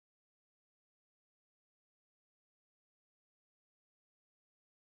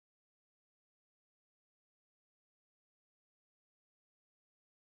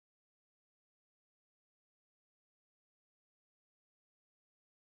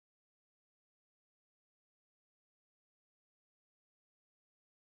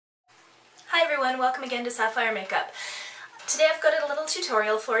Hi everyone, welcome again to Sapphire Makeup. Today I've got a little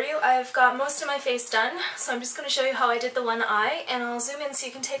tutorial for you. I've got most of my face done, so I'm just going to show you how I did the one eye, and I'll zoom in so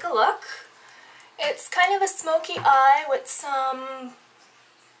you can take a look. It's kind of a smoky eye with some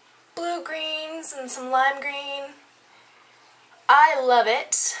blue greens and some lime green. I love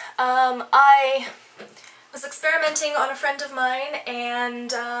it. I was experimenting on a friend of mine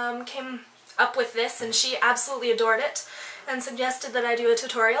and came up with this, and she absolutely adored it and suggested that I do a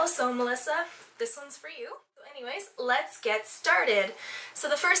tutorial, so Melissa, this one's for you. So anyways, let's get started. So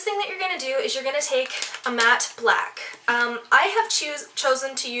the first thing that you're going to do is you're going to take a matte black. I have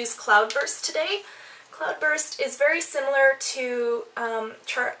chosen to use Cloudburst today. Cloudburst is very similar to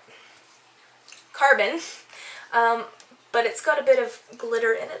Carbon, but it's got a bit of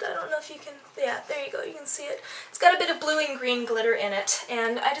glitter in it. I don't know if you can, yeah, there you go, you can see it. It's got a bit of blue and green glitter in it,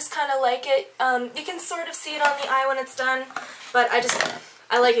 and I just kind of like it. You can sort of see it on the eye when it's done, but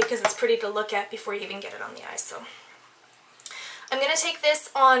I like it because it's pretty to look at before you even get it on the eye. So I'm going to take this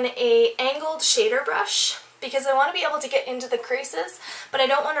on a angled shader brush because I want to be able to get into the creases, but I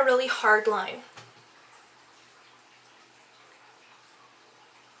don't want a really hard line.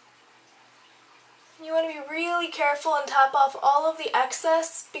 You want to be really careful and tap off all of the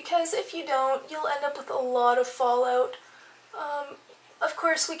excess, because if you don't, you'll end up with a lot of fallout. Of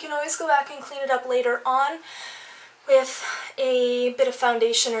course, we can always go back and clean it up later on with a bit of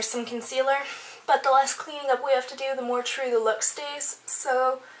foundation or some concealer, but the less cleaning up we have to do, the more true the look stays,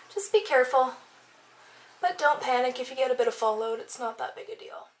 so just be careful. But don't panic if you get a bit of fallout, it's not that big a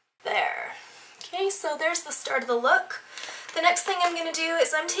deal. There. Okay, so there's the start of the look. The next thing I'm going to do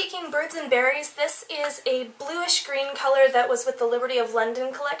is I'm taking Birds and Berries. This is a bluish green color that was with the Liberty of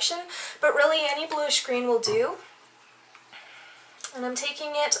London collection, but really any bluish green will do. And I'm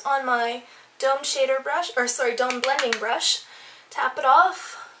taking it on my Dome shader brush, or sorry, Dome blending brush. Tap it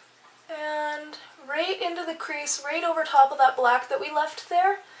off, and right into the crease, right over top of that black that we left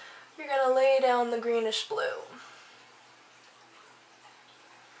there, you're going to lay down the greenish blue.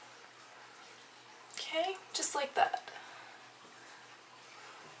 Okay, just like that.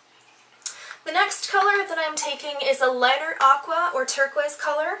 The next color that I'm taking is a lighter aqua or turquoise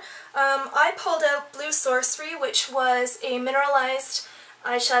color. I pulled out Blue Sorcery, which was a mineralized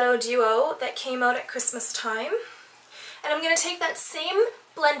eyeshadow duo that came out at Christmas time. And I'm going to take that same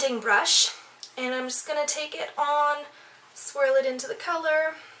blending brush and I'm just going to take it on, swirl it into the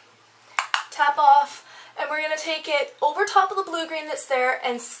color, tap off, and we're going to take it over top of the blue-green that's there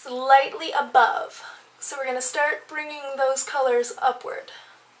and slightly above. So we're going to start bringing those colors upward.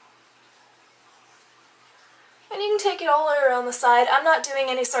 And you can take it all the way around the side. I'm not doing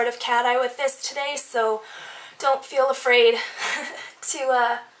any sort of cat eye with this today, so don't feel afraid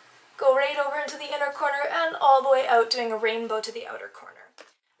to go right over into the inner corner and all the way out, doing a rainbow to the outer corner.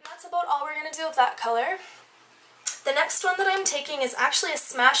 And that's about all we're going to do with that color. The next one that I'm taking is actually a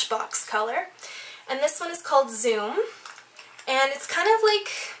Smashbox color, and this one is called Zoom, and it's kind of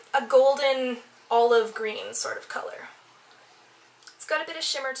like a golden olive green sort of color. It's got a bit of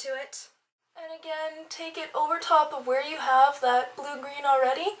shimmer to it. And again, take it over top of where you have that blue-green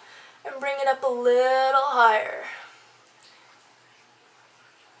already and bring it up a little higher.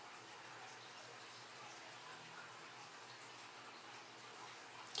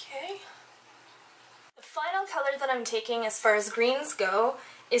 Okay. The final color that I'm taking as far as greens go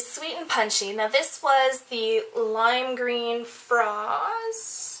is Sweet and Punchy. Now this was the lime green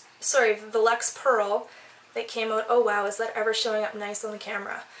Frost, sorry, the Luxe Pearl that came out. Oh wow, is that ever showing up nice on the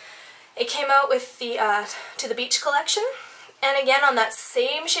camera? It came out with the To the Beach collection, and again on that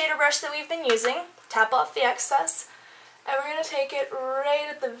same shader brush that we've been using, tap off the excess, and we're going to take it right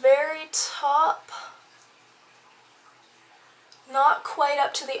at the very top, not quite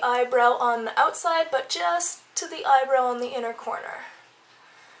up to the eyebrow on the outside, but just to the eyebrow on the inner corner.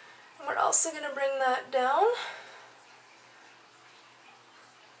 And we're also going to bring that down.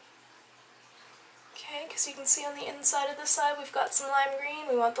 Okay, because you can see on the inside of this side we've got some lime green.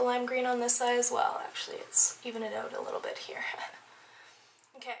 We want the lime green on this side as well. Actually, it's even it out a little bit here.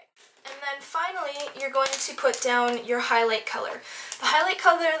 Okay, and then finally you're going to put down your highlight color. The highlight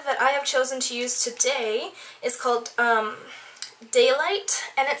color that I have chosen to use today is called Daylight,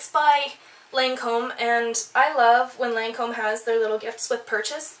 and it's by Lancome, and I love when Lancome has their little gifts with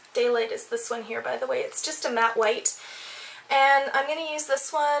purchase. Daylight is this one here, by the way. It's just a matte white, and I'm going to use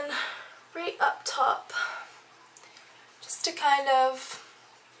this one right up top, just to kind of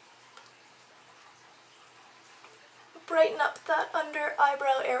brighten up that under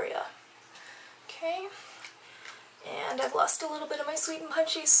eyebrow area. Okay, and I've lost a little bit of my Sweet and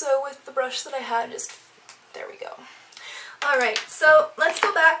Punchy, so with the brush that I had, just, there we go. Alright, so let's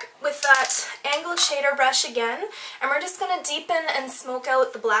go back with that angled shader brush again, and we're just going to deepen and smoke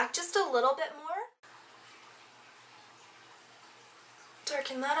out the black just a little bit more.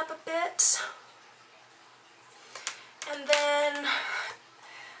 Darken that up a bit. And then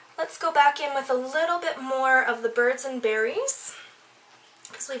let's go back in with a little bit more of the birds and berries,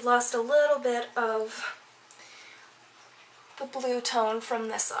 because we've lost a little bit of the blue tone from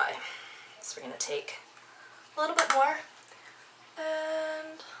this eye. So we're going to take a little bit more,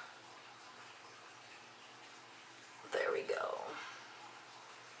 and there we go.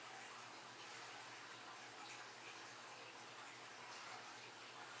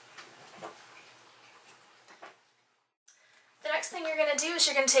 The next thing you're going to do is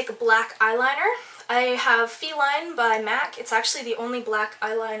you're going to take a black eyeliner. I have Feline by MAC. It's actually the only black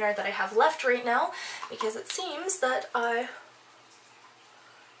eyeliner that I have left right now, because it seems that I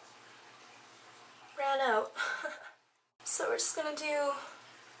ran out. So we're just going to do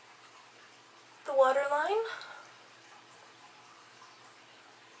the waterline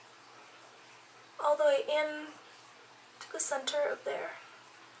all the way in to the center of there.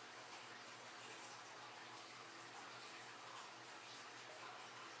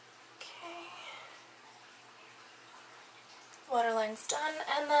 Okay. Waterline's done,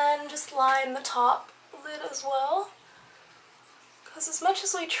 and then just line the top lid as well. Because as much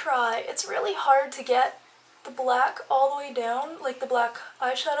as we try, it's really hard to get the black all the way down, like the black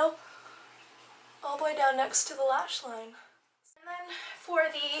eyeshadow, all the way down next to the lash line. And then for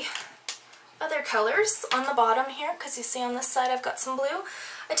the other colors on the bottom here, because you see on this side I've got some blue,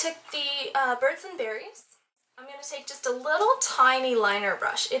 I took the Birds and Berries. I'm going to take just a little tiny liner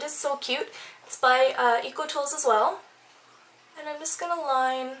brush. It is so cute. It's by Eco Tools as well. And I'm just going to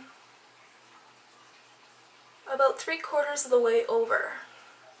line about 3/4 of the way over.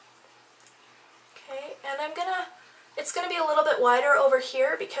 Okay, and it's gonna be a little bit wider over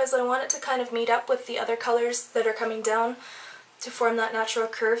here because I want it to kind of meet up with the other colors that are coming down to form that natural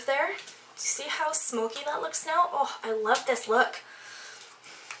curve there. Do you see how smoky that looks now? Oh, I love this look.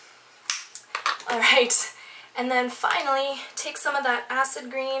 Alright, and then finally take some of that acid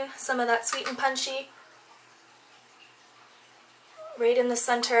green, some of that sweet and punchy, right in the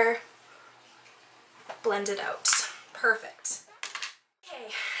center, blend it out. Perfect.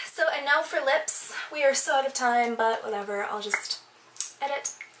 Okay, so and now for lips. We are so out of time, but whatever, I'll just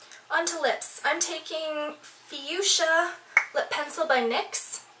edit. Onto lips. I'm taking Fuchsia Lip Pencil by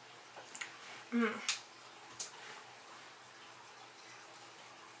NYX.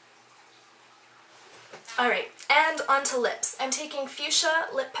 Alright, and onto lips. I'm taking Fuchsia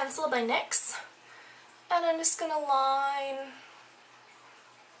Lip Pencil by NYX, and I'm just gonna line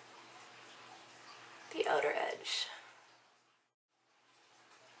the outer edge.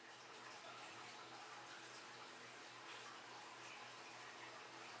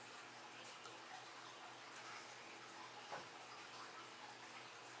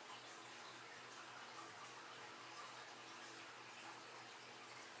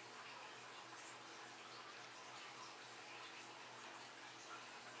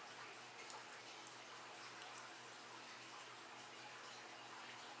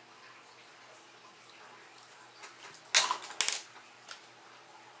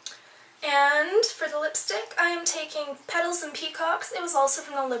 And for the lipstick, I am taking Petals and Peacocks. It was also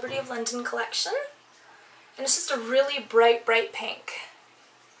from the Liberty of London collection. And it's just a really bright, bright pink.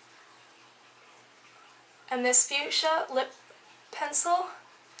 And this Fuchsia lip pencil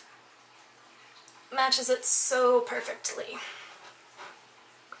matches it so perfectly.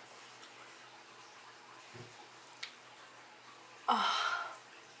 Oh.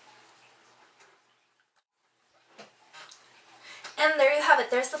 And there you have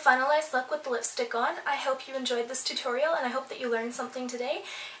it. There's the finalized look with the lipstick on. I hope you enjoyed this tutorial, and I hope that you learned something today.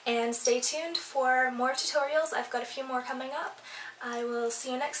 And stay tuned for more tutorials. I've got a few more coming up. I will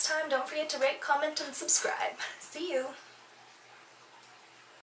see you next time. Don't forget to rate, comment, and subscribe. See you!